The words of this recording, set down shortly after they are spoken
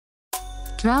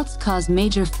Droughts cause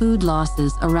major food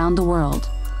losses around the world.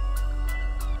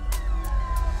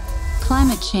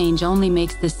 Climate change only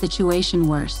makes this situation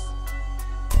worse.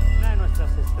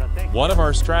 One of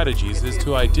our strategies is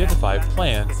to identify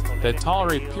plants that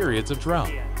tolerate periods of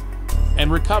drought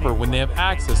and recover when they have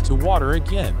access to water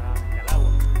again.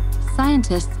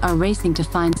 Scientists are racing to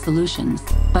find solutions,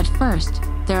 but first,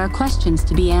 there are questions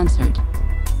to be answered.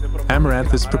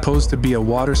 Amaranth is proposed to be a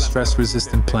water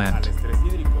stress-resistant plant.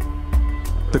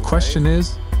 The question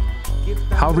is,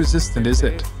 how resistant is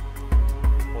it?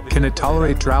 Can it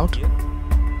tolerate drought?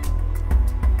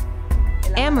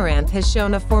 Amaranth has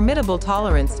shown a formidable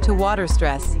tolerance to water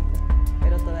stress,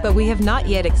 but we have not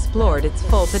yet explored its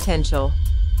full potential.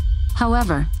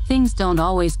 However, things don't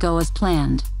always go as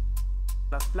planned.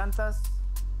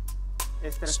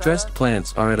 Stressed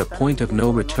plants are at a point of no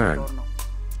return.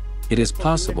 It is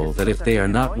possible that if they are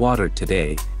not watered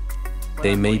today,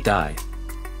 they may die.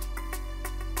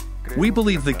 We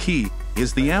believe the key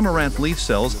is the amaranth leaf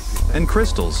cells and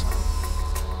crystals.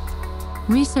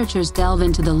 Researchers delve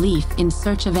into the leaf in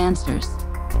search of answers.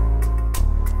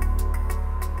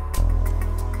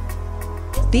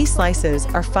 These slices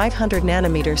are 500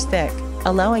 nanometers thick,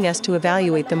 allowing us to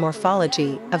evaluate the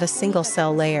morphology of a single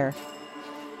cell layer.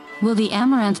 Will the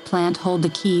amaranth plant hold the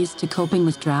keys to coping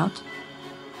with drought?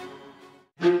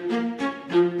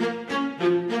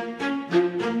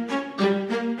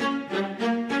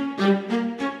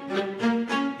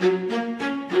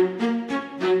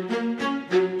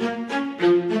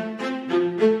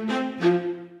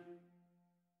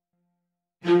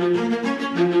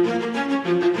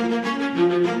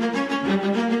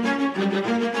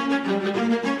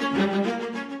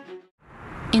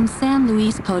 In San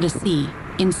Luis Potosí,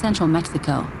 in central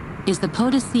Mexico, is the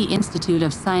Potosí Institute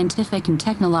of Scientific and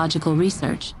Technological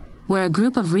Research, where a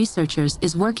group of researchers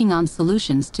is working on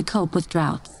solutions to cope with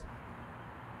droughts.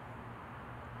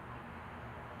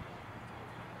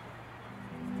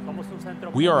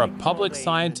 We are a public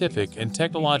scientific and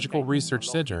technological research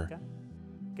center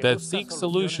that seeks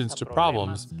solutions to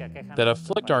problems that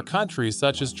afflict our country,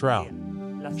 such as drought.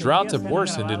 Droughts have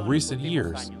worsened in recent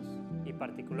years,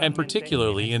 and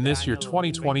particularly in this year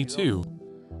 2022,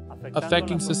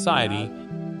 affecting society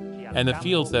and the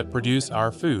fields that produce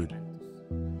our food.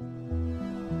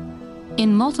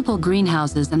 In multiple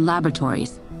greenhouses and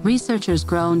laboratories, researchers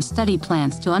grow and study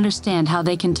plants to understand how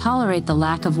they can tolerate the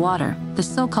lack of water, the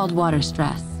so-called water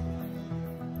stress.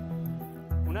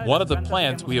 One of the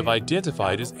plants we have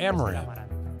identified is amaranth.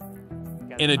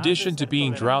 In addition to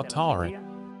being drought tolerant,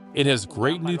 it has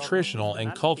great nutritional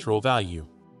and cultural value.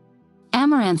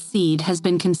 Amaranth seed has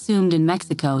been consumed in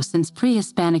Mexico since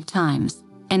pre-Hispanic times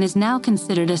and is now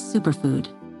considered a superfood.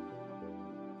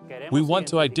 We want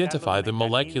to identify the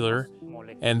molecular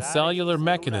and cellular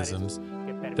mechanisms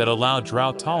that allow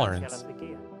drought tolerance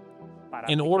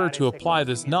in order to apply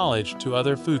this knowledge to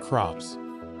other food crops.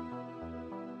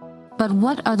 But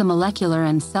what are the molecular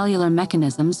and cellular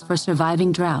mechanisms for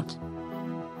surviving drought?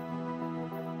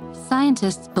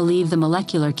 Scientists believe the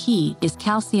molecular key is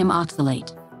calcium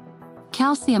oxalate.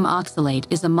 Calcium oxalate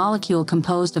is a molecule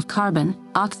composed of carbon,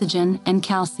 oxygen, and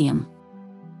calcium.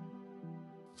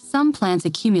 Some plants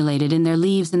accumulate it in their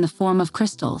leaves in the form of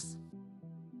crystals.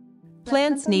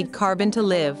 Plants need carbon to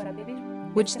live,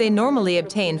 which they normally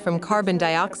obtain from carbon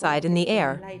dioxide in the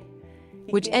air,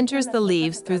 which enters the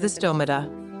leaves through the stomata.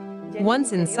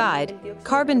 Once inside,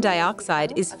 carbon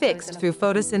dioxide is fixed through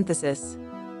photosynthesis.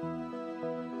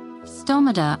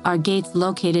 Stomata are gates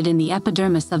located in the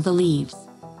epidermis of the leaves.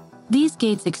 These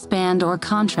gates expand or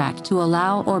contract to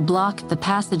allow or block the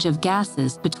passage of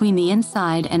gases between the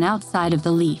inside and outside of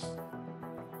the leaf.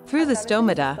 Through the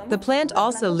stomata, the plant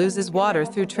also loses water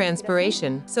through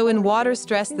transpiration, so in water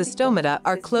stress the stomata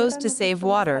are closed to save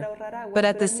water, but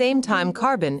at the same time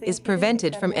carbon is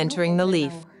prevented from entering the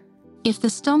leaf. If the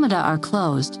stomata are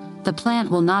closed, the plant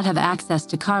will not have access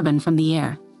to carbon from the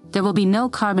air. There will be no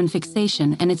carbon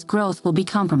fixation and its growth will be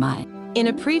compromised. In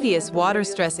a previous water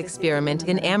stress experiment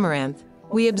in amaranth,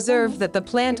 we observed that the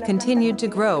plant continued to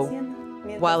grow,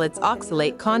 while its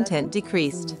oxalate content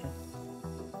decreased.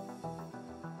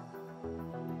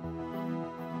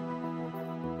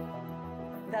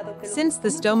 Since the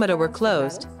stomata were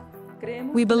closed,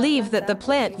 we believe that the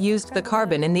plant used the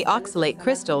carbon in the oxalate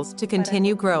crystals to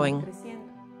continue growing.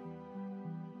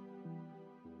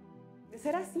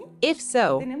 If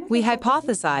so, we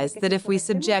hypothesize that if we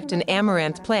subject an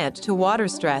amaranth plant to water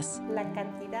stress,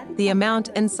 the amount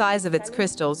and size of its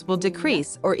crystals will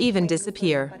decrease or even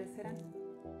disappear.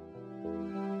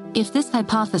 If this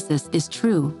hypothesis is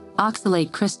true,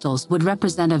 oxalate crystals would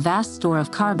represent a vast store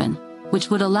of carbon, which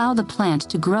would allow the plant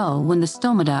to grow when the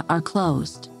stomata are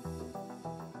closed.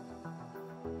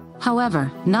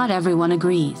 However, not everyone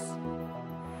agrees.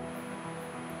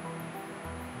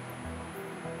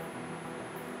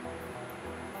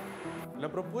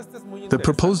 The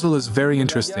proposal is very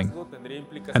interesting,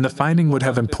 and the finding would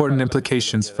have important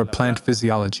implications for plant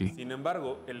physiology.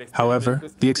 However,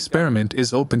 the experiment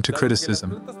is open to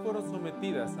criticism.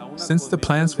 Since the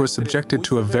plants were subjected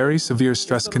to a very severe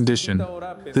stress condition,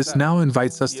 this now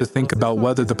invites us to think about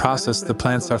whether the process the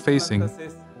plants are facing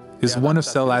is one of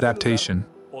cell adaptation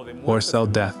or cell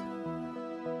death.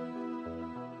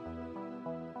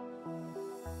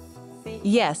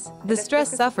 Yes, the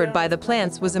stress suffered by the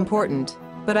plants was important,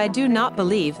 but I do not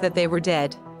believe that they were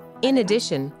dead. In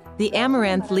addition, the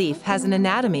amaranth leaf has an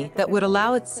anatomy that would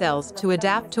allow its cells to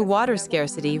adapt to water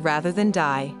scarcity rather than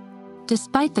die.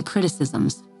 Despite the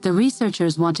criticisms, the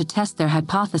researchers want to test their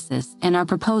hypothesis and are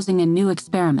proposing a new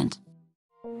experiment.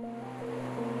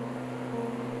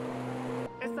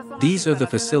 These are the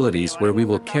facilities where we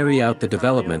will carry out the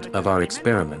development of our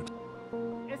experiment.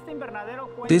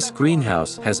 This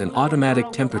greenhouse has an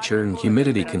automatic temperature and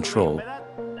humidity control,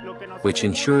 which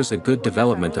ensures a good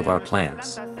development of our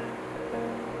plants.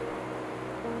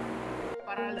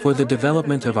 For the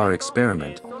development of our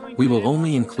experiment, we will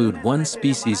only include one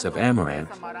species of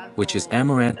amaranth, which is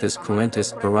Amaranthus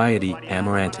cruentus variety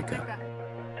amarantica.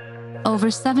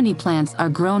 Over 70 plants are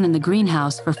grown in the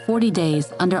greenhouse for 40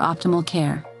 days under optimal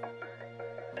care.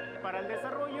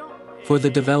 For the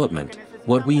development,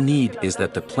 what we need is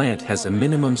that the plant has a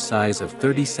minimum size of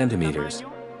 30 centimeters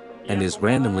and is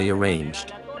randomly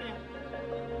arranged.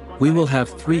 We will have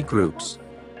 3 groups.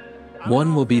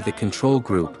 One will be the control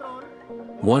group,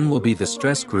 one will be the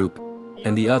stress group,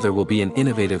 and the other will be an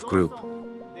innovative group,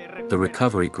 the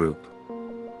recovery group.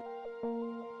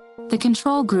 The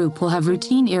control group will have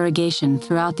routine irrigation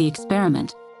throughout the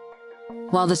experiment,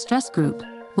 while the stress group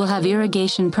will have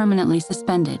irrigation permanently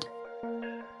suspended.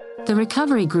 The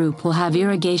recovery group will have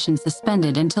irrigation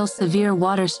suspended until severe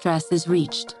water stress is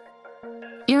reached.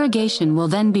 Irrigation will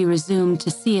then be resumed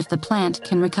to see if the plant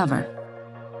can recover.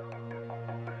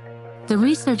 The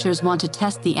researchers want to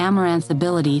test the amaranth's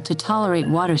ability to tolerate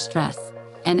water stress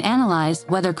and analyze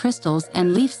whether crystals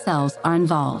and leaf cells are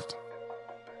involved.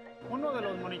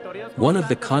 One of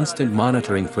the constant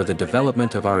monitoring for the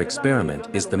development of our experiment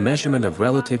is the measurement of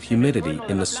relative humidity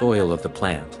in the soil of the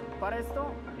plant.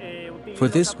 For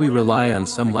this we rely on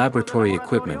some laboratory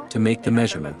equipment to make the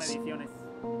measurements.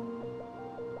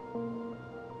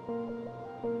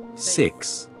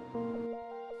 6.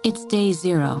 It's day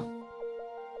 0.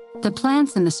 The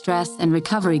plants in the stress and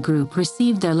recovery group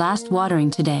received their last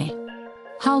watering today.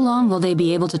 How long will they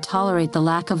be able to tolerate the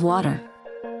lack of water?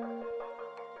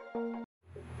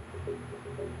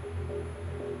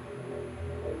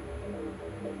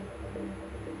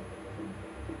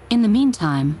 In the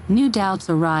meantime, new doubts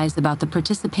arise about the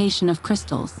participation of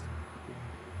crystals.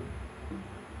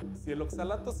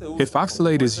 If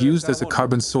oxalate is used as a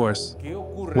carbon source,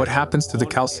 what happens to the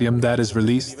calcium that is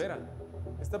released?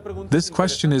 This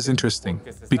question is interesting,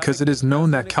 because it is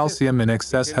known that calcium in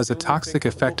excess has a toxic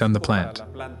effect on the plant.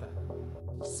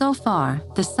 So far,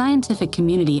 the scientific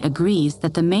community agrees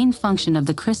that the main function of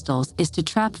the crystals is to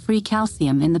trap free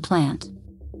calcium in the plant.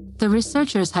 The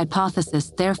researchers'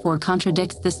 hypothesis therefore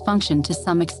contradicts this function to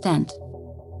some extent.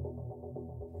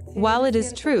 While it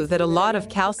is true that a lot of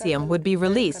calcium would be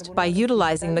released by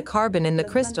utilizing the carbon in the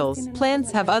crystals,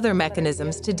 plants have other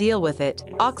mechanisms to deal with it.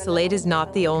 Oxalate is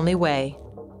not the only way.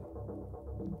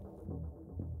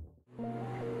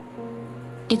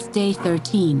 It's day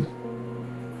 13.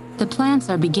 The plants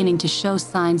are beginning to show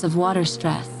signs of water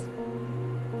stress.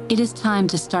 It is time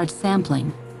to start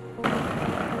sampling.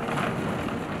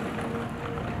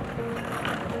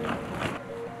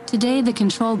 Today the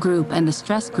control group and the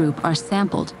stress group are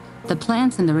sampled. The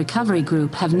plants in the recovery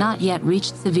group have not yet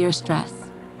reached severe stress.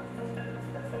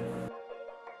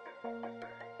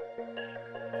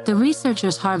 The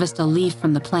researchers harvest a leaf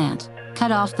from the plant,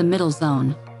 cut off the middle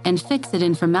zone, and fix it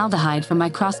in formaldehyde for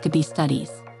microscopy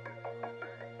studies.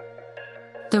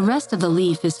 The rest of the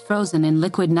leaf is frozen in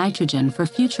liquid nitrogen for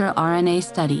future RNA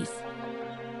studies.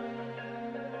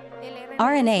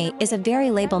 RNA is a very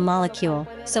labile molecule,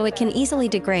 so it can easily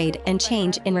degrade and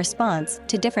change in response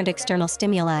to different external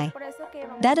stimuli.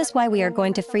 That is why we are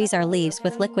going to freeze our leaves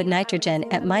with liquid nitrogen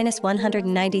at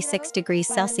 -196 degrees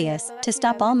Celsius to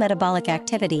stop all metabolic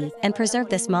activity and preserve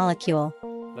this molecule.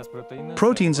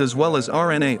 Proteins as well as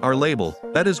RNA are labile.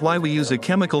 That is why we use a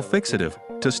chemical fixative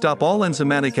to stop all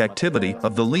enzymatic activity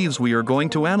of the leaves we are going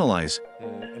to analyze.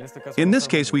 In this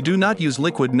case, we do not use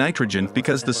liquid nitrogen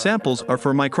because the samples are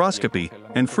for microscopy,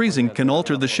 and freezing can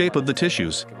alter the shape of the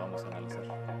tissues.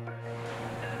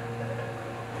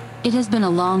 It has been a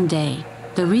long day.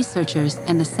 The researchers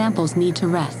and the samples need to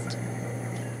rest.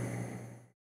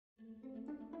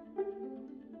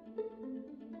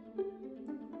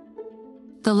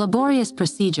 The laborious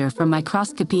procedure for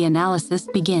microscopy analysis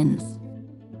begins.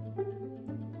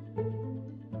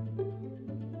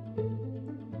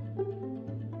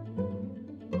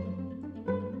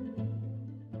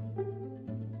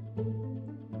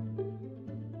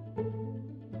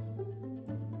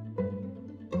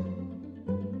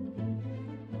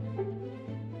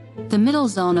 The middle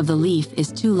zone of the leaf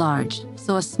is too large,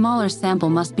 so a smaller sample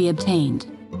must be obtained.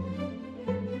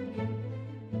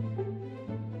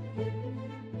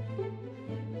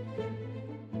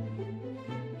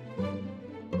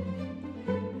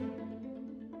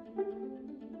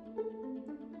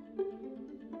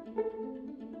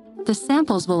 The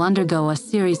samples will undergo a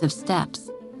series of steps,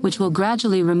 which will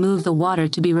gradually remove the water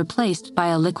to be replaced by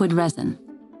a liquid resin.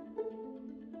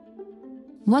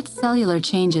 What cellular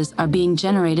changes are being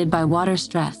generated by water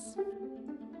stress?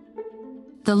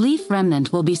 The leaf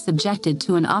remnant will be subjected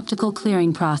to an optical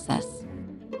clearing process.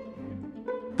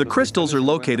 The crystals are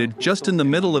located just in the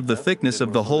middle of the thickness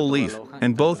of the whole leaf,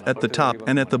 and both at the top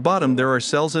and at the bottom there are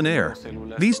cells and air.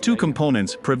 These two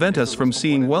components prevent us from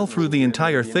seeing well through the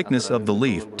entire thickness of the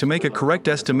leaf to make a correct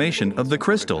estimation of the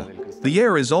crystal. The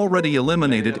air is already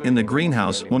eliminated in the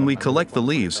greenhouse when we collect the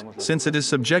leaves, since it is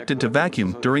subjected to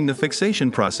vacuum during the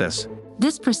fixation process.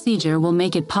 This procedure will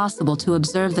make it possible to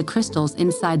observe the crystals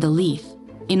inside the leaf,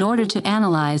 in order to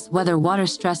analyze whether water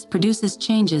stress produces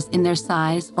changes in their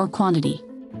size or quantity.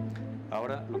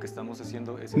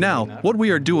 Now, what we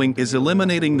are doing is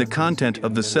eliminating the content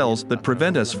of the cells that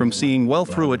prevent us from seeing well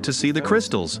through it to see the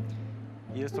crystals.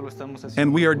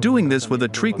 And we are doing this with a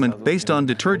treatment based on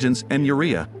detergents and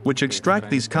urea, which extract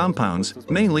these compounds,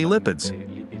 mainly lipids.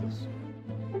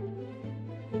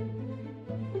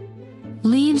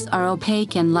 Leaves are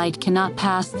opaque and light cannot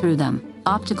pass through them.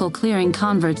 Optical clearing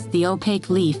converts the opaque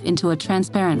leaf into a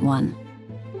transparent one.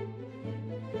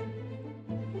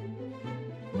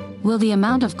 Will the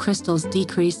amount of crystals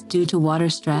decrease due to water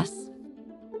stress?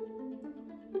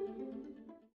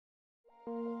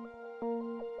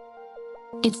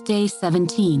 It's day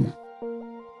 17.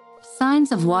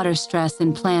 Signs of water stress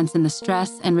in plants in the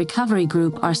stress and recovery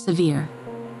group are severe.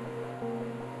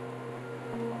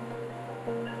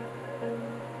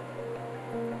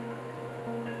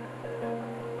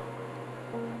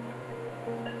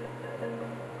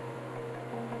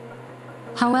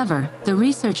 However, the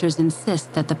researchers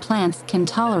insist that the plants can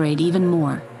tolerate even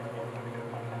more.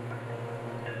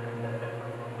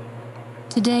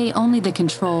 Today, only the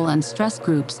control and stress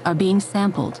groups are being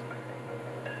sampled.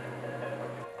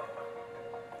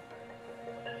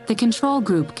 The control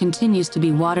group continues to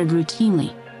be watered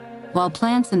routinely, while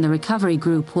plants in the recovery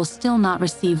group will still not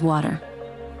receive water.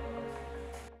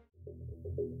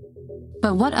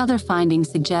 But what other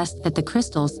findings suggest that the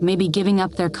crystals may be giving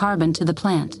up their carbon to the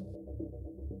plant?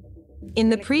 In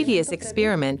the previous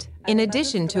experiment, in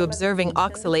addition to observing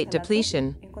oxalate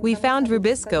depletion, we found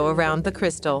rubisco around the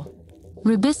crystal.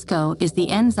 Rubisco is the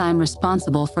enzyme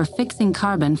responsible for fixing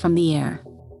carbon from the air.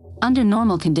 Under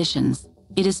normal conditions,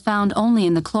 it is found only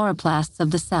in the chloroplasts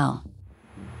of the cell.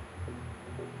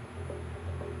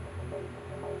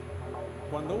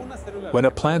 When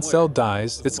a plant cell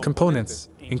dies, its components,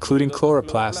 including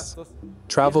chloroplasts,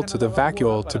 travel to the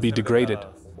vacuole to be degraded.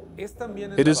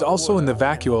 It is also in the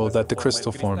vacuole that the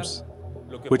crystal forms,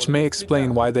 which may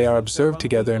explain why they are observed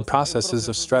together in processes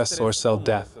of stress or cell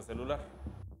death.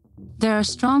 There are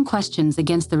strong questions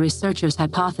against the researchers'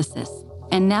 hypothesis,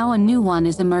 and now a new one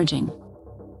is emerging.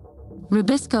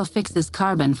 Rubisco fixes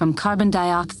carbon from carbon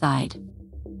dioxide.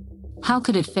 How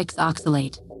could it fix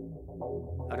oxalate?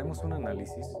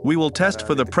 We will test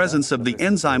for the presence of the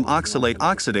enzyme oxalate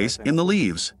oxidase in the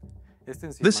leaves.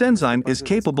 This enzyme is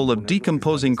capable of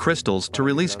decomposing crystals to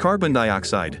release carbon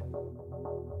dioxide.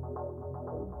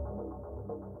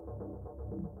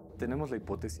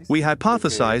 We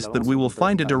hypothesize that we will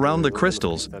find it around the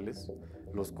crystals,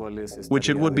 which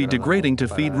it would be degrading to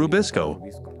feed rubisco.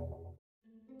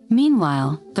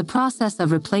 Meanwhile, the process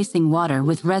of replacing water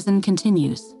with resin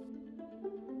continues.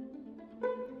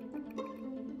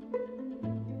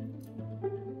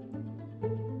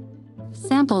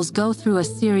 Samples go through a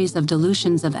series of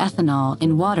dilutions of ethanol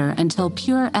in water until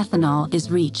pure ethanol is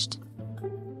reached.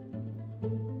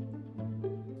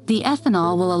 The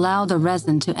ethanol will allow the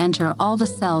resin to enter all the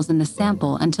cells in the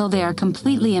sample until they are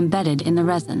completely embedded in the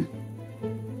resin.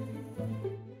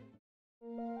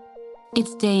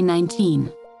 It's day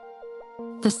 19.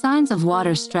 The signs of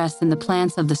water stress in the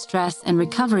plants of the stress and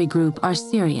recovery group are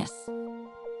serious.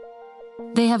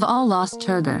 They have all lost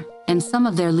turgor, and some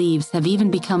of their leaves have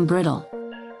even become brittle.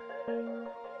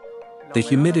 The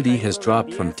humidity has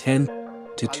dropped from 10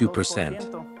 to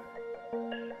 2%.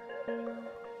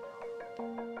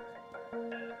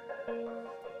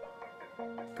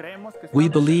 We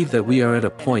believe that we are at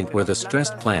a point where the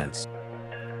stressed plants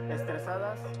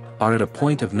are at a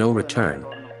point of no return.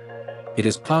 It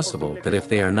is possible that if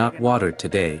they are not watered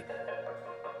today,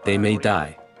 they may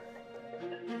die.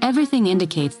 Everything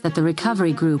indicates that the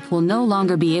recovery group will no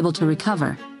longer be able to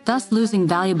recover, thus losing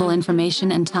valuable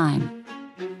information and time.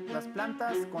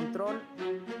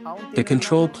 The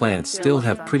control plants still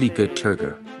have pretty good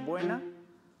turgor.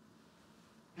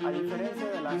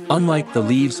 Unlike the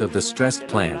leaves of the stressed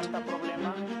plant,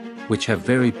 which have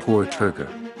very poor turgor.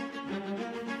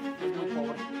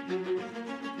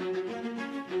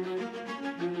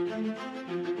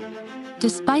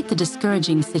 Despite the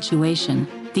discouraging situation,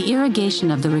 the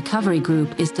irrigation of the recovery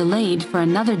group is delayed for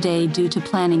another day due to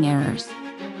planning errors.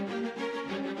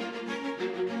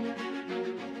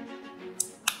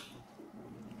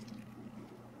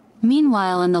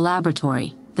 Meanwhile, in the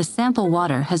laboratory, the sample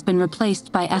water has been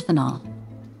replaced by ethanol.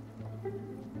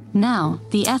 Now,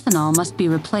 the ethanol must be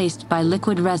replaced by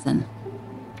liquid resin.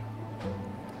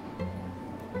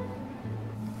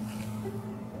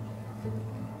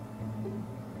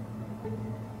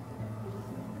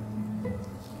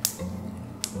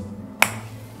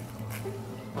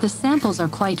 The samples are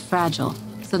quite fragile,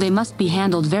 so they must be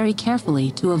handled very carefully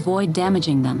to avoid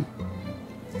damaging them.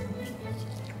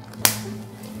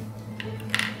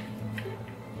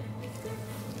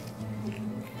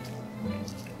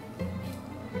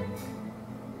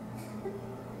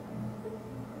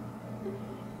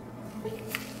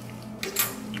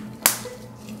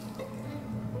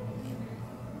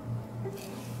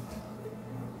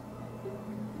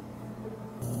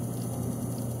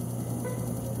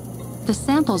 The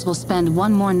samples will spend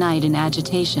one more night in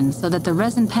agitation so that the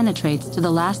resin penetrates to the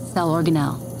last cell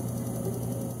organelle.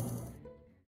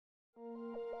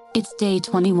 It's day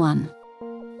 21.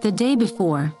 The day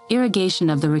before, irrigation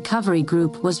of the recovery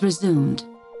group was resumed.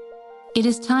 It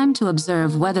is time to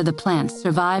observe whether the plants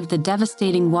survived the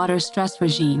devastating water stress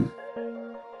regime.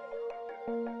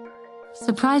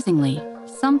 Surprisingly,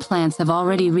 some plants have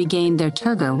already regained their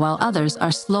turgor while others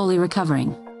are slowly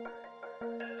recovering.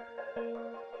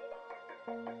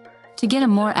 To get a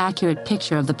more accurate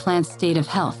picture of the plant's state of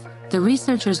health, the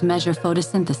researchers measure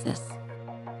photosynthesis.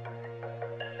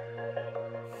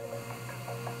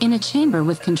 In a chamber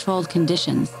with controlled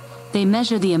conditions, they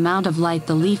measure the amount of light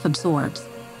the leaf absorbs,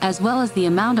 as well as the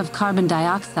amount of carbon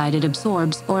dioxide it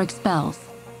absorbs or expels.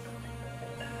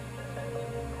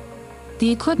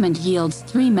 The equipment yields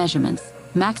 3 measurements: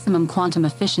 maximum quantum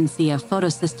efficiency of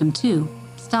photosystem 2,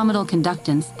 stomatal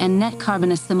conductance, and net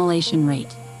carbon assimilation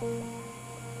rate.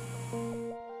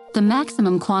 The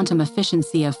maximum quantum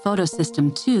efficiency of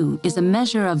photosystem 2 is a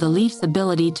measure of the leaf's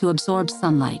ability to absorb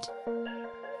sunlight.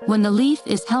 When the leaf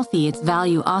is healthy, its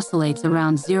value oscillates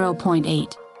around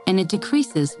 0.8, and it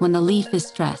decreases when the leaf is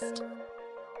stressed.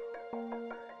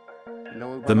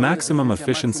 The maximum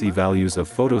efficiency values of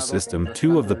photosystem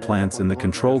 2 of the plants in the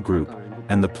control group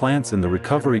and the plants in the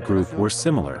recovery group were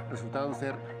similar,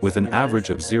 with an average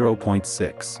of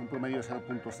 0.6.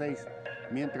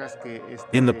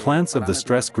 In the plants of the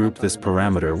stress group, this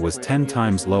parameter was 10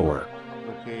 times lower.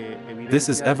 This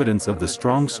is evidence of the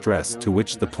strong stress to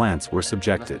which the plants were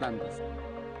subjected.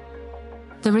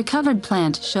 The recovered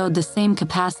plant showed the same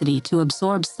capacity to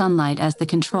absorb sunlight as the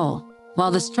control,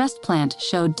 while the stressed plant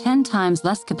showed 10 times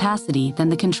less capacity than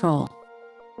the control.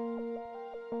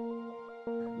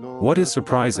 What is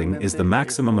surprising is the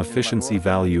maximum efficiency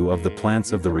value of the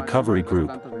plants of the recovery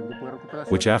group,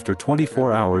 which after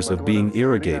 24 hours of being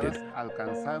irrigated,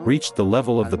 reached the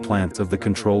level of the plants of the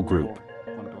control group.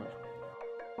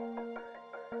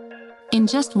 In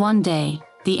just one day,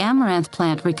 the amaranth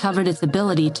plant recovered its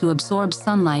ability to absorb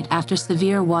sunlight after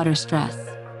severe water stress.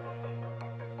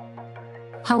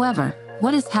 However,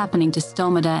 what is happening to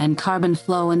stomata and carbon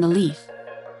flow in the leaf?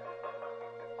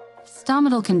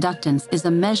 Stomatal conductance is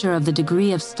a measure of the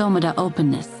degree of stomata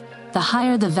openness. The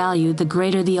higher the value, the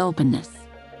greater the openness.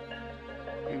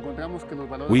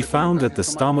 We found that the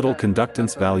stomatal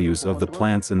conductance values of the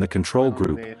plants in the control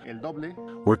group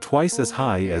were twice as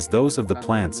high as those of the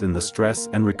plants in the stress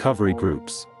and recovery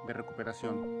groups.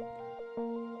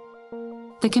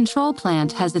 The control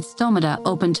plant has its stomata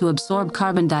open to absorb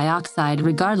carbon dioxide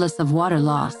regardless of water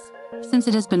loss, since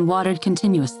it has been watered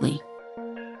continuously.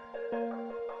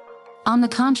 On the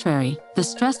contrary, the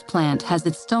stressed plant has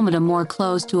its stomata more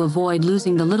closed to avoid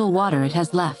losing the little water it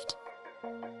has left.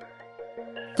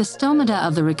 The stomata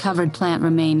of the recovered plant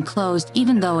remain closed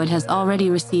even though it has already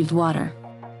received water.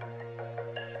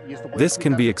 This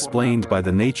can be explained by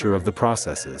the nature of the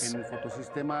processes.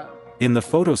 In the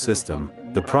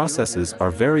photosystem, the processes are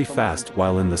very fast,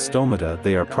 while in the stomata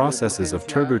they are processes of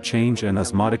turgor change and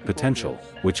osmotic potential,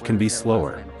 which can be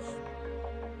slower.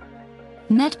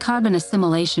 Net carbon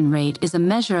assimilation rate is a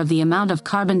measure of the amount of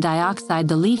carbon dioxide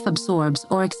the leaf absorbs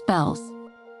or expels.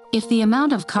 If the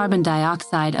amount of carbon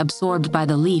dioxide absorbed by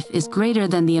the leaf is greater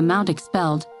than the amount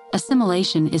expelled,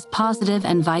 assimilation is positive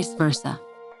and vice versa.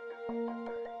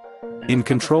 In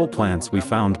control plants we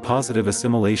found positive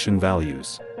assimilation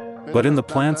values. But in the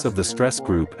plants of the stress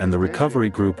group and the recovery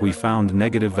group we found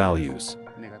negative values.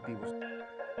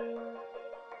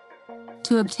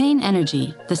 To obtain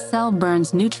energy, the cell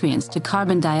burns nutrients to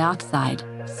carbon dioxide,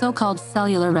 so-called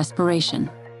cellular respiration.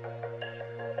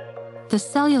 The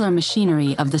cellular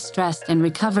machinery of the stressed and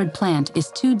recovered plant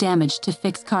is too damaged to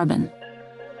fix carbon.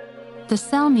 The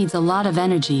cell needs a lot of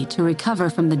energy to recover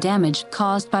from the damage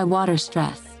caused by water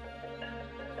stress.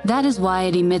 That is why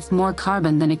it emits more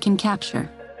carbon than it can capture.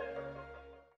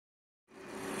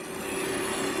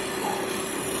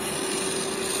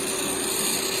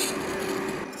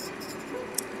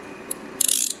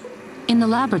 In the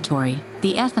laboratory,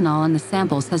 the ethanol in the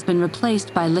samples has been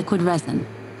replaced by liquid resin.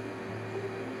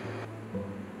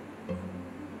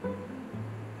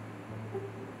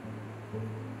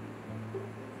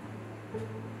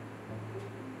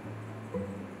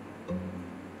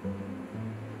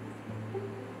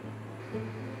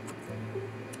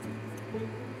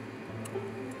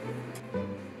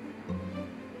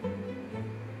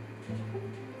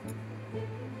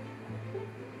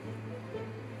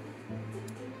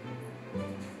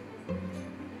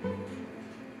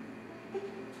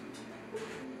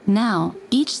 Now,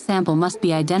 each sample must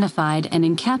be identified and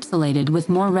encapsulated with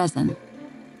more resin.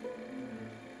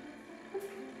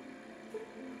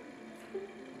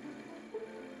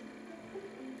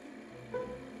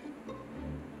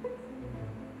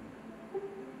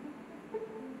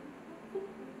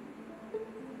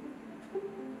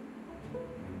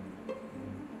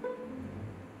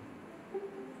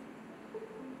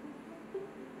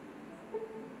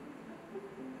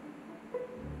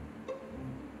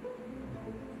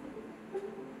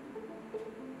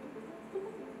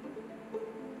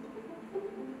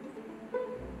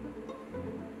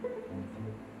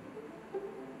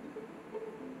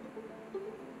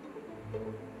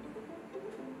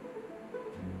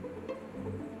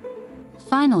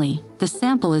 Finally, the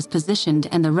sample is positioned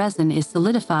and the resin is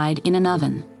solidified in an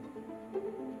oven.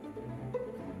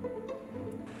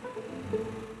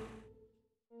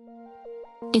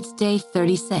 It's day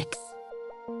 36.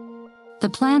 The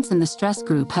plants in the stress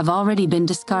group have already been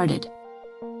discarded.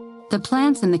 The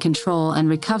plants in the control and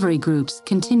recovery groups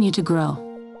continue to grow.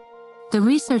 The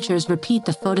researchers repeat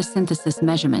the photosynthesis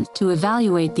measurement to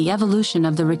evaluate the evolution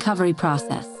of the recovery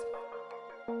process.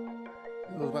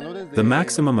 The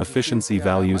maximum efficiency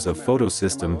values of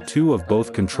photosystem 2 of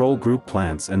both control group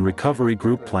plants and recovery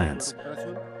group plants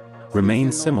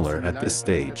remain similar at this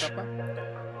stage.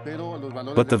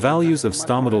 But the values of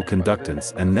stomatal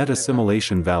conductance and net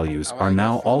assimilation values are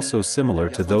now also similar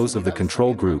to those of the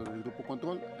control group,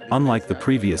 unlike the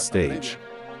previous stage.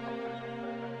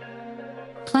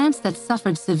 Plants that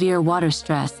suffered severe water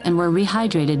stress and were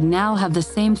rehydrated now have the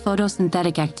same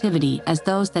photosynthetic activity as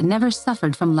those that never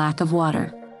suffered from lack of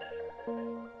water.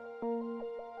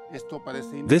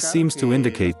 This seems to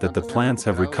indicate that the plants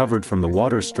have recovered from the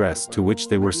water stress to which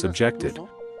they were subjected,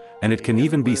 and it can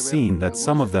even be seen that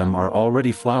some of them are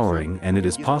already flowering, and it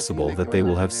is possible that they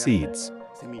will have seeds.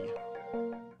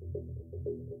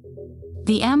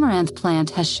 The amaranth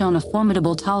plant has shown a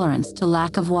formidable tolerance to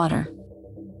lack of water.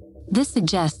 This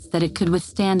suggests that it could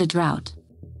withstand a drought.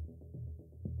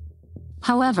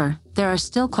 However, there are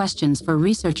still questions for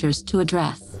researchers to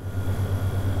address.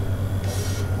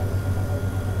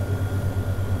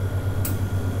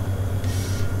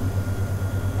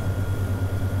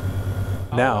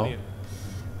 Now,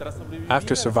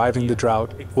 after surviving the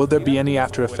drought, will there be any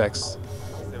after effects?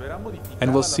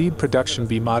 And will seed production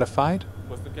be modified?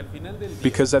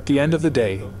 Because at the end of the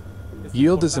day,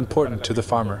 yield is important to the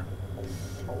farmer.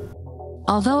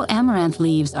 Although amaranth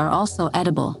leaves are also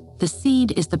edible, the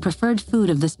seed is the preferred food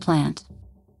of this plant.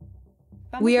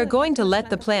 We are going to let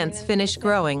the plants finish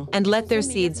growing and let their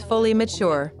seeds fully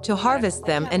mature to harvest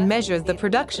them and measure the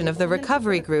production of the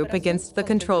recovery group against the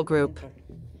control group.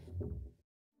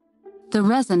 The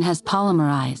resin has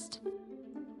polymerized.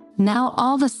 Now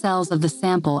all the cells of the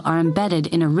sample are embedded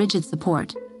in a rigid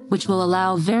support, which will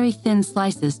allow very thin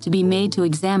slices to be made to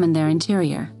examine their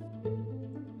interior.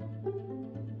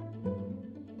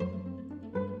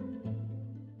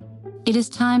 It is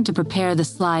time to prepare the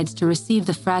slides to receive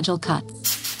the fragile cuts.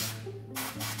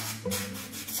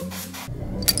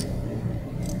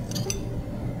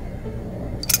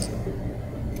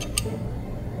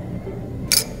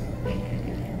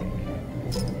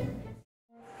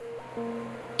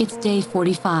 It's day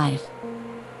 45.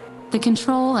 The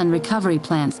control and recovery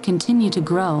plants continue to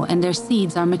grow and their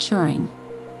seeds are maturing.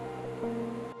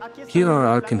 Here are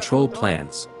our control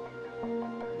plants,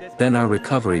 then our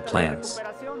recovery plants.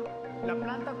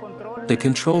 The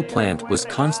control plant was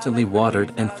constantly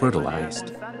watered and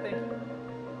fertilized.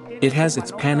 It has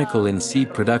its panicle in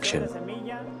seed production.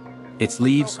 Its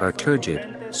leaves are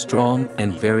turgid, strong,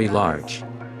 and very large.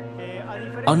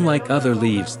 Unlike other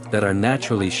leaves that are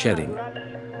naturally shedding,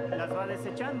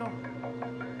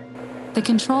 the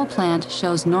control plant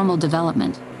shows normal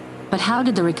development. But how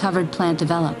did the recovered plant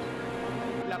develop?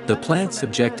 the plant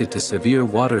subjected to severe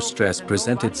water stress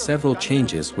presented several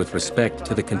changes with respect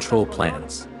to the control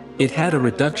plants. It had a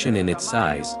reduction in its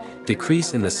size,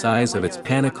 decrease in the size of its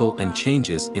panicle, and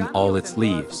changes in all its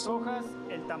leaves.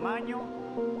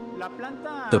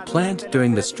 The plant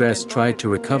during the stress tried to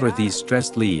recover these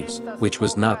stressed leaves, which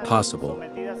was not possible.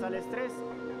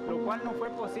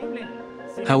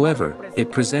 However,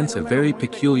 it presents a very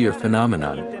peculiar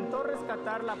phenomenon.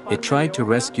 It tried to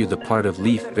rescue the part of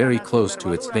leaf very close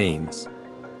to its veins.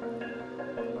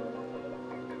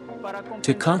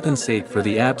 To compensate for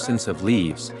the absence of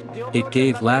leaves, it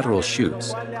gave lateral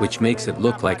shoots, which makes it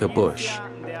look like a bush.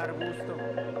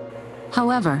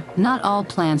 However, not all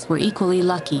plants were equally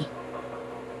lucky.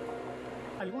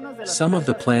 Some of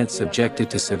the plants subjected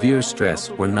to severe stress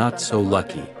were not so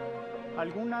lucky.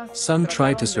 Some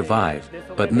tried to survive,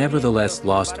 but nevertheless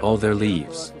lost all their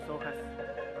leaves.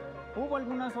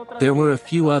 There were a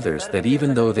few others that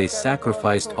even though they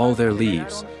sacrificed all their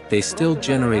leaves, they still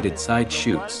generated side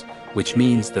shoots, which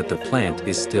means that the plant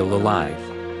is still alive.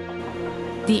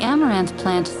 The amaranth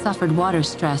plant suffered water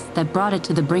stress that brought it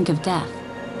to the brink of death,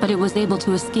 but it was able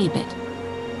to escape it.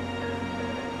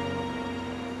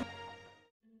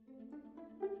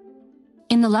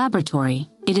 In the laboratory,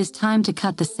 it is time to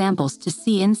cut the samples to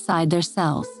see inside their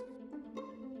cells.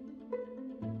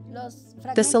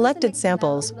 The selected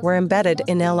samples were embedded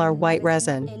in LR white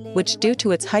resin, which due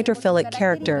to its hydrophilic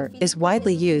character is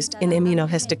widely used in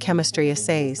immunohistochemistry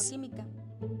assays.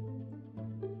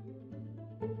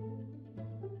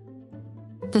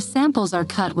 The samples are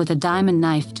cut with a diamond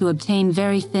knife to obtain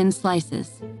very thin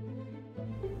slices.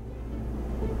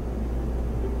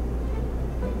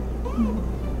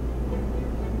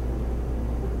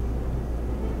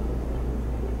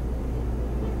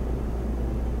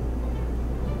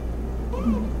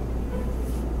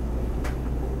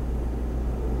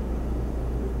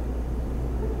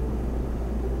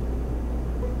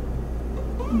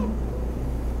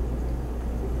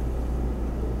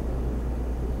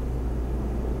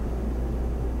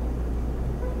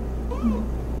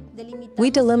 We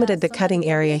delimited the cutting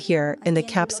area here in the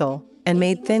capsule and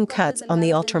made thin cuts on the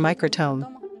ultramicrotome.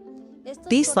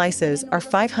 These slices are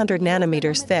 500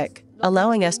 nanometers thick,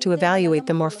 allowing us to evaluate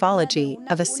the morphology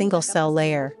of a single cell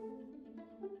layer.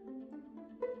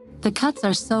 The cuts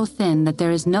are so thin that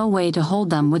there is no way to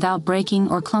hold them without breaking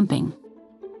or clumping.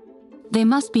 They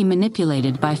must be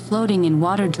manipulated by floating in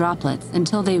water droplets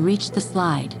until they reach the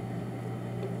slide.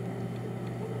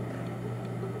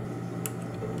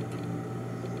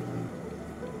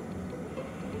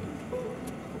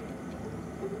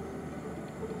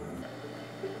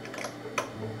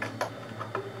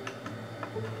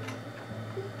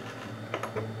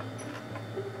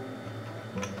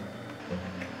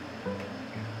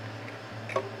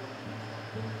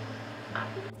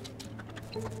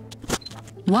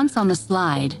 Once on the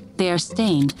slide, they are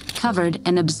stained, covered,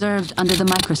 and observed under the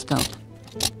microscope.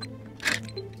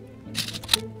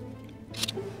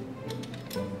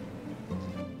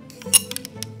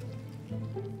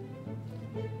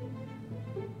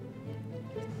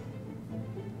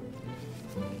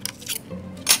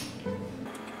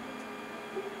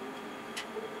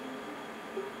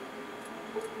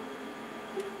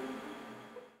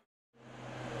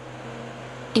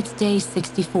 It's day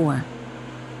 64.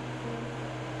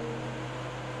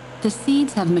 The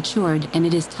seeds have matured and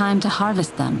it is time to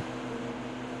harvest them.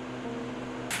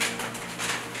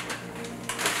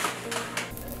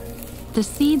 The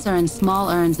seeds are in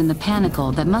small urns in the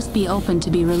panicle that must be opened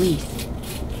to be released.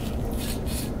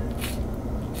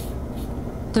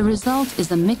 The result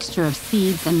is a mixture of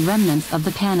seeds and remnants of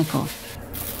the panicle.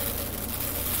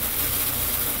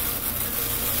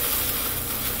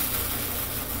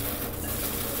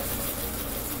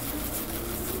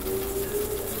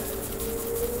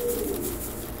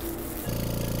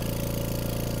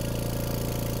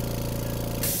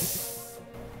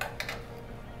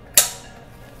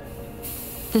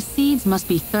 The seeds must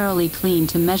be thoroughly cleaned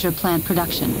to measure plant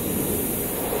production.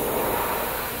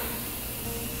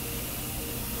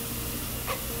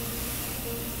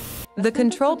 The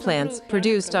control plants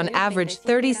produced on average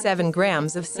 37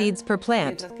 grams of seeds per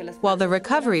plant, while the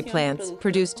recovery plants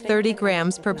produced 30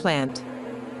 grams per plant.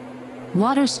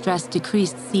 Water stress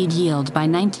decreased seed yield by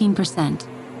 19%.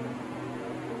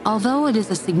 Although it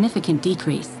is a significant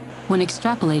decrease, when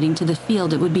extrapolating to the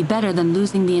field it would be better than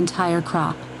losing the entire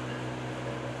crop.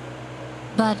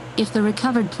 But if the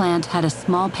recovered plant had a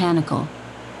small panicle,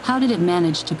 how did it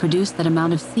manage to produce that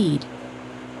amount of seed?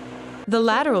 The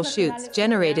lateral shoots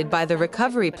generated by the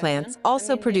recovery plants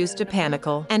also produced a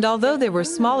panicle, and although they were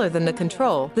smaller than the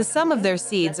control, the sum of their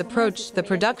seeds approached the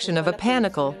production of a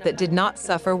panicle that did not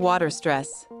suffer water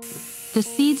stress. The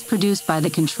seeds produced by the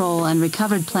control and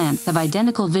recovered plants have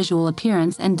identical visual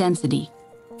appearance and density.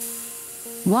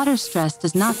 Water stress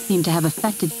does not seem to have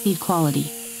affected seed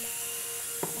quality.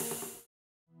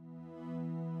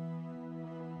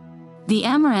 The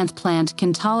amaranth plant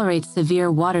can tolerate severe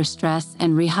water stress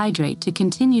and rehydrate to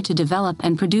continue to develop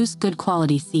and produce good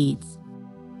quality seeds.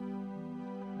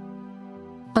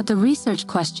 But the research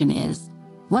question is,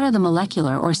 what are the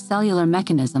molecular or cellular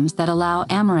mechanisms that allow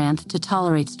amaranth to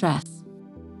tolerate stress?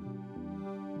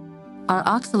 Are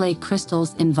oxalate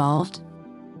crystals involved?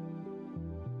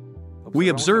 We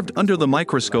observed under the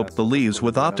microscope the leaves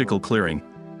with optical clearing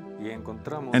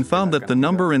and found that the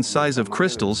number and size of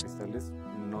crystals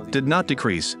did not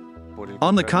decrease.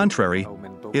 On the contrary,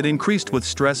 it increased with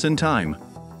stress and time.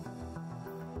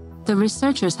 The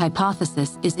researchers'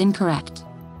 hypothesis is incorrect.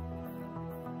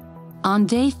 On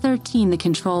day 13, the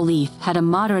control leaf had a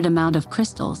moderate amount of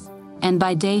crystals, and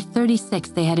by day 36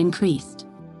 they had increased.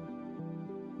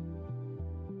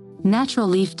 Natural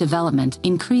leaf development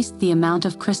increased the amount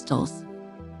of crystals.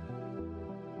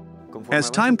 As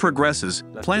time progresses,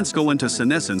 plants go into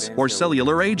senescence or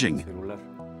cellular aging.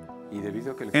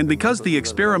 And because the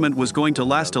experiment was going to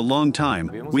last a long time,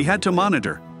 we had to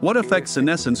monitor what effect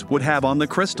senescence would have on the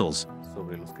crystals.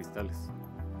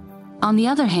 On the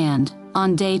other hand,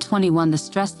 on day 21 the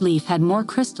stressed leaf had more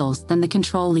crystals than the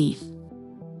control leaf.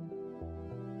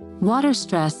 Water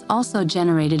stress also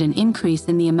generated an increase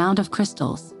in the amount of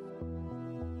crystals.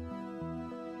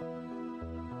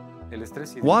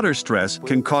 Water stress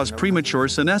can cause premature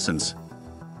senescence.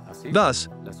 Thus,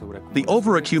 the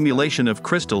overaccumulation of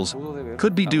crystals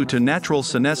could be due to natural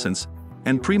senescence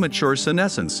and premature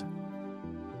senescence.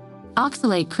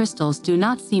 Oxalate crystals do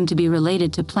not seem to be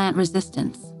related to plant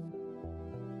resistance.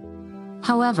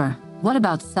 However, what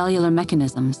about cellular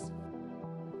mechanisms?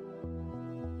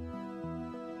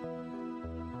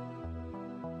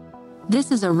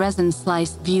 This is a resin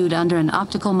slice viewed under an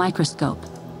optical microscope.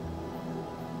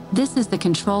 This is the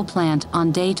control plant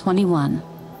on day 21.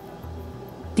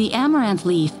 The amaranth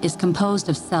leaf is composed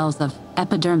of cells of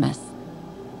epidermis,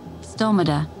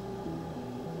 stomata,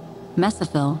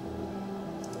 mesophyll,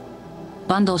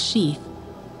 bundle sheath,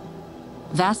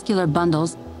 vascular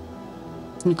bundles,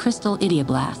 and crystal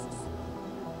idioblasts.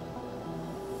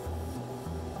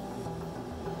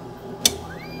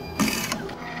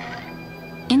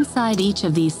 Inside each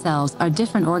of these cells are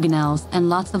different organelles and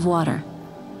lots of water.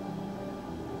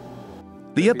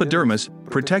 The epidermis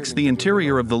protects the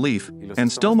interior of the leaf, and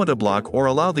stomata block or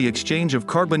allow the exchange of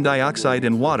carbon dioxide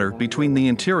and water between the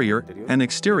interior and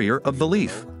exterior of the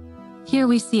leaf. Here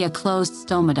we see a closed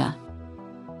stomata,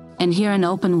 and here an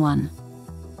open one.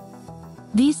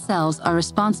 These cells are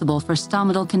responsible for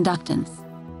stomatal conductance.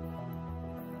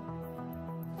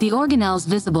 The organelles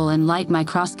visible in light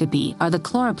microscopy are the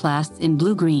chloroplasts in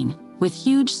blue-green, with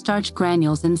huge starch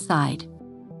granules inside.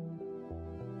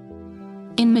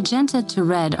 In magenta to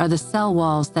red are the cell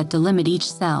walls that delimit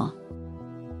each cell.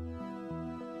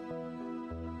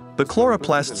 The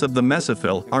chloroplasts of the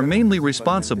mesophyll are mainly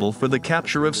responsible for the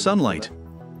capture of sunlight.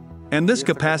 And this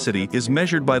capacity is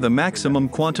measured by the maximum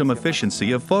quantum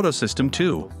efficiency of photosystem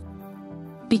II.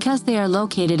 Because they are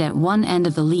located at one end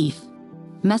of the leaf,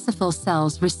 mesophyll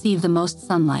cells receive the most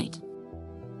sunlight.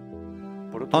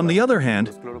 On the other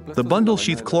hand, the bundle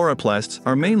sheath chloroplasts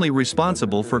are mainly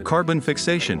responsible for carbon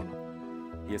fixation.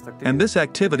 And this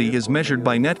activity is measured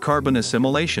by net carbon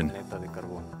assimilation.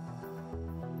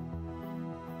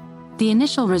 The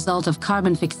initial result of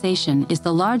carbon fixation is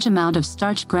the large amount of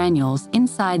starch granules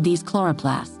inside these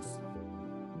chloroplasts.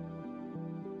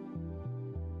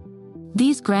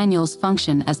 These granules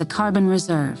function as a carbon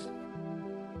reserve.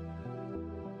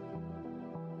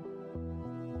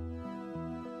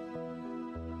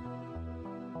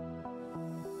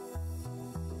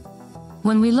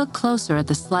 When we look closer at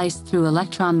the slice through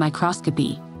electron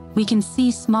microscopy, we can see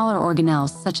smaller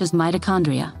organelles such as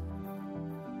mitochondria.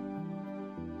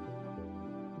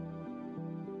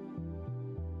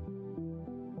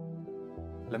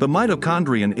 The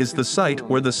mitochondrion is the site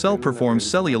where the cell performs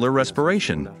cellular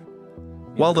respiration.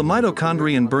 While the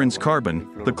mitochondrion burns carbon,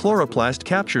 the chloroplast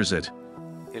captures it.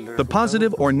 The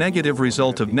positive or negative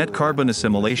result of net carbon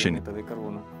assimilation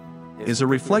is a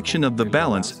reflection of the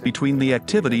balance between the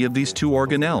activity of these two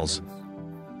organelles.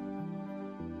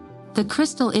 The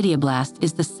crystal idioblast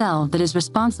is the cell that is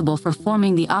responsible for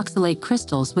forming the oxalate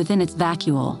crystals within its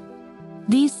vacuole.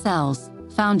 These cells,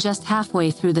 found just halfway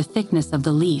through the thickness of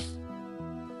the leaf,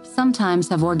 sometimes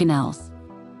have organelles.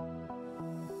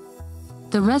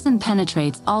 The resin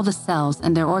penetrates all the cells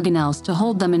and their organelles to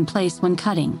hold them in place when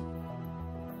cutting.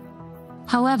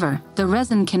 However, the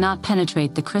resin cannot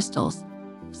penetrate the crystals,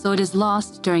 so it is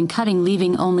lost during cutting,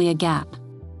 leaving only a gap.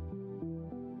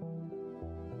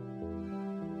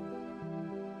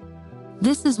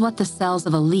 This is what the cells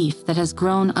of a leaf that has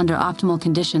grown under optimal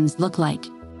conditions look like.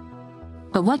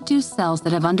 But what do cells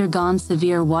that have undergone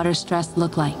severe water stress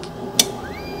look like?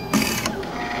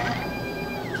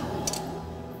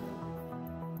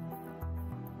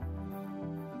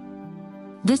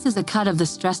 This is a cut of the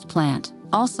stressed plant,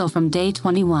 also from day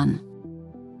 21.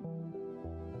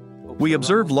 We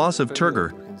observe loss of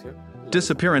turgor,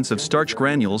 disappearance of starch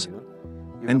granules,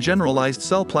 and generalized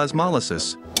cell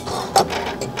plasmolysis.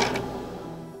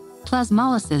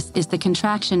 Plasmolysis is the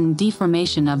contraction and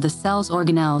deformation of the cell's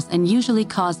organelles and usually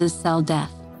causes cell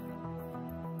death.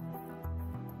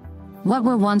 What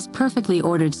were once perfectly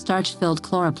ordered starch-filled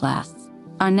chloroplasts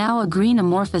are now a green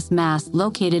amorphous mass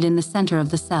located in the center of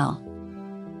the cell.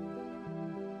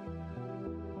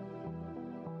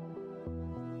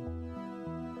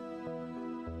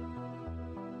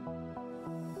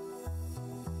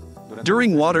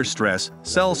 During water stress,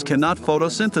 cells cannot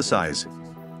photosynthesize.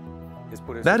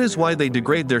 That is why they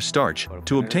degrade their starch.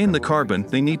 To obtain the carbon,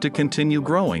 they need to continue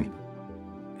growing.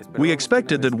 We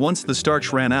expected that once the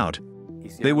starch ran out,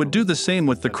 they would do the same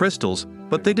with the crystals,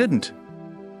 but they didn't.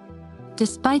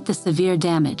 Despite the severe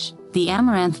damage, the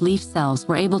amaranth leaf cells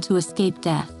were able to escape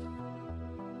death.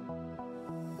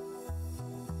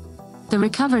 The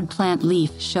recovered plant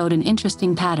leaf showed an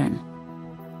interesting pattern.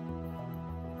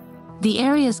 The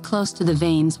areas close to the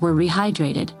veins were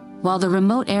rehydrated, while the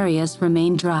remote areas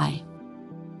remained dry.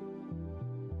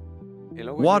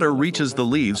 Water reaches the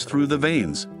leaves through the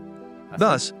veins.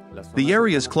 Thus, the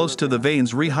areas close to the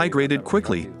veins rehydrated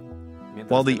quickly,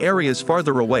 while the areas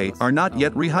farther away are not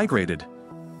yet rehydrated.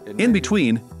 In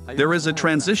between, there is a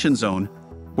transition zone,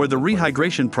 where the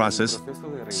rehydration process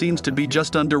seems to be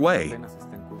just underway.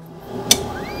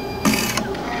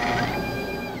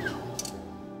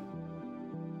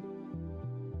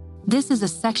 This is a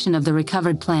section of the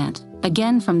recovered plant,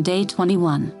 again from day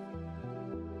 21.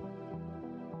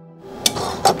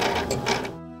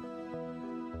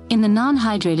 In the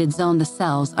non-hydrated zone, the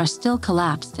cells are still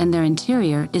collapsed and their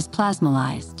interior is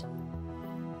plasmolized.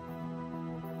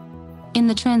 In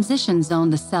the transition zone,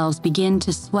 the cells begin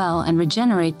to swell and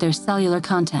regenerate their cellular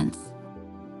contents.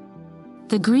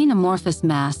 The green amorphous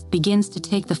mass begins to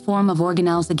take the form of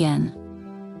organelles again.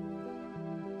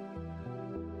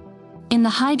 In the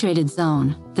hydrated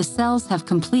zone, the cells have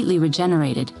completely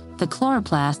regenerated, the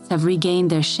chloroplasts have regained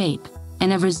their shape,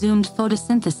 and have resumed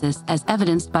photosynthesis as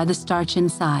evidenced by the starch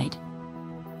inside.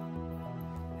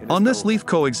 On this leaf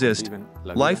coexist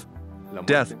life,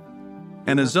 death,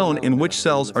 and a zone in which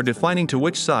cells are defining to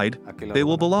which side they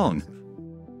will belong.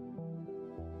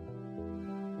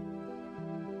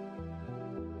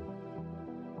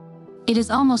 It is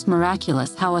almost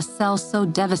miraculous how a cell so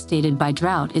devastated by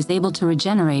drought is able to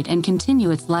regenerate and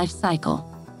continue its life cycle.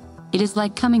 It is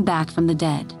like coming back from the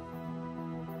dead.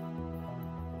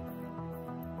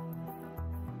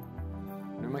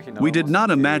 We did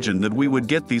not imagine that we would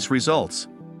get these results.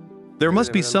 There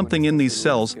must be something in these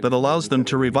cells that allows them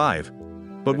to revive,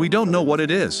 but we don't know what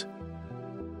it is.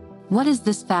 What is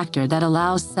this factor that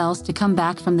allows cells to come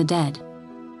back from the dead?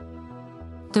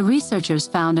 The researchers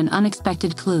found an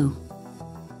unexpected clue.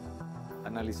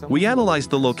 We analyzed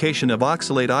the location of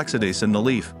oxalate oxidase in the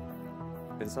leaf.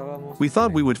 We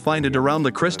thought we would find it around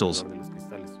the crystals,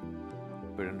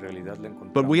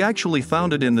 but we actually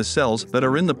found it in the cells that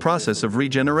are in the process of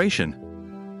regeneration.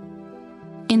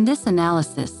 In this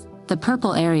analysis, the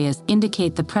purple areas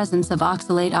indicate the presence of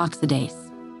oxalate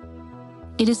oxidase.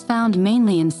 It is found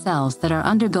mainly in cells that are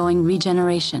undergoing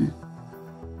regeneration.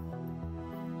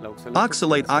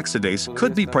 Oxalate oxidase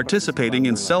could be participating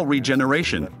in cell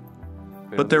regeneration,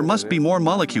 but there must be more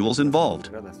molecules involved.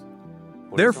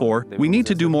 Therefore, we need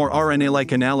to do more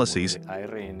RNA-like analyses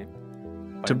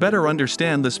to better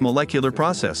understand this molecular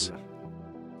process.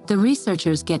 The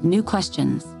researchers get new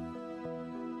questions.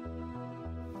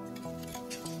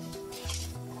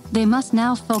 They must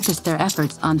now focus their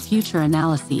efforts on future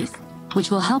analyses,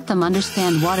 which will help them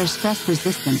understand water stress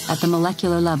resistance at the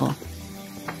molecular level.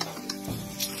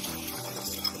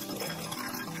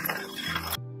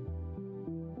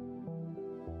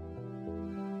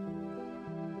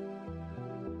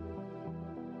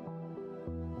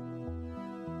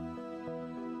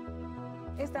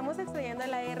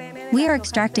 We are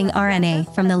extracting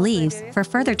RNA from the leaves for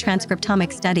further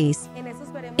transcriptomic studies.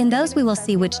 In those we will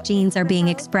see which genes are being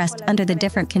expressed under the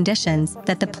different conditions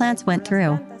that the plants went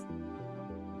through.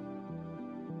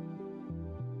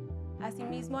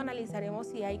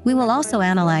 We will also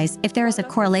analyze if there is a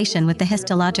correlation with the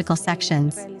histological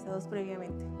sections.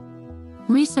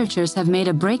 Researchers have made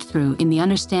a breakthrough in the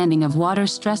understanding of water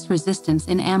stress resistance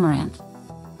in amaranth.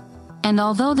 And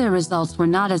although their results were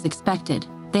not as expected,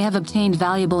 they have obtained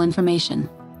valuable information.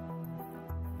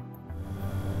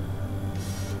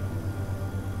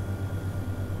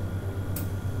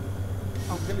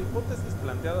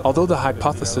 Although the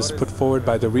hypothesis put forward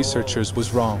by the researchers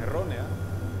was wrong,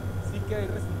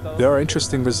 there are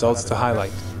interesting results to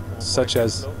highlight, such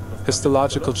as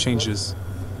histological changes,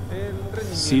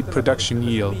 seed production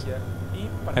yield,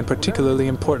 and particularly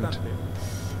important,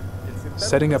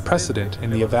 setting a precedent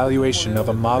in the evaluation of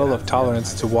a model of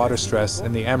tolerance to water stress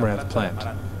in the amaranth plant.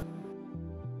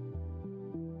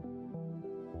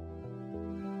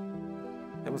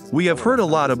 We have heard a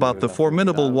lot about the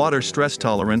formidable water stress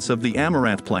tolerance of the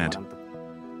amaranth plant,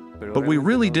 but we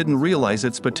really didn't realize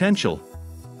its potential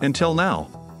until now.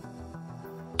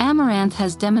 Amaranth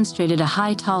has demonstrated a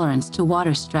high tolerance to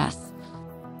water stress.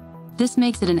 This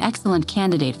makes it an excellent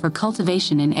candidate for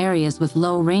cultivation in areas with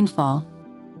low rainfall,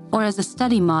 or as a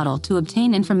study model to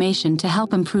obtain information to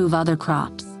help improve other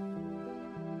crops.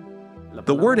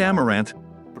 The word amaranth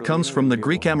comes from the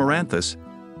Greek amaranthus,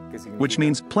 which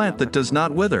means plant that does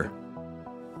not wither.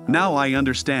 Now I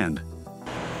understand.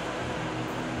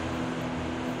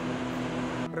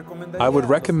 I would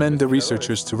recommend the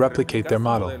researchers to replicate their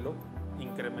model,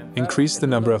 increase the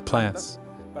number of plants,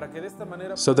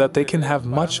 so that they can have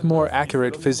much more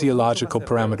accurate physiological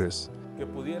parameters,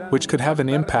 which could have an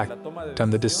impact on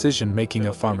the decision-making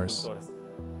of farmers.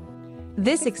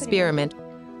 This experiment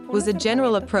was a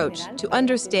general approach to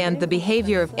understand the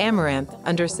behavior of amaranth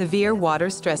under severe water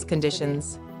stress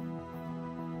conditions.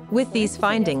 With these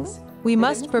findings, we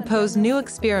must propose new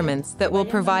experiments that will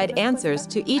provide answers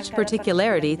to each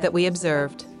particularity that we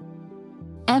observed.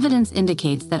 Evidence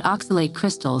indicates that oxalate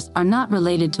crystals are not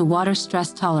related to water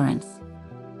stress tolerance.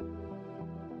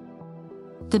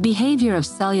 The behavior of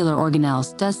cellular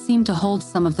organelles does seem to hold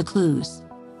some of the clues.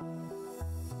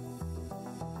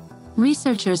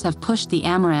 Researchers have pushed the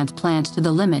amaranth plant to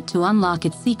the limit to unlock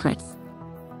its secrets,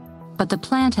 but the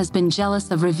plant has been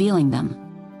jealous of revealing them.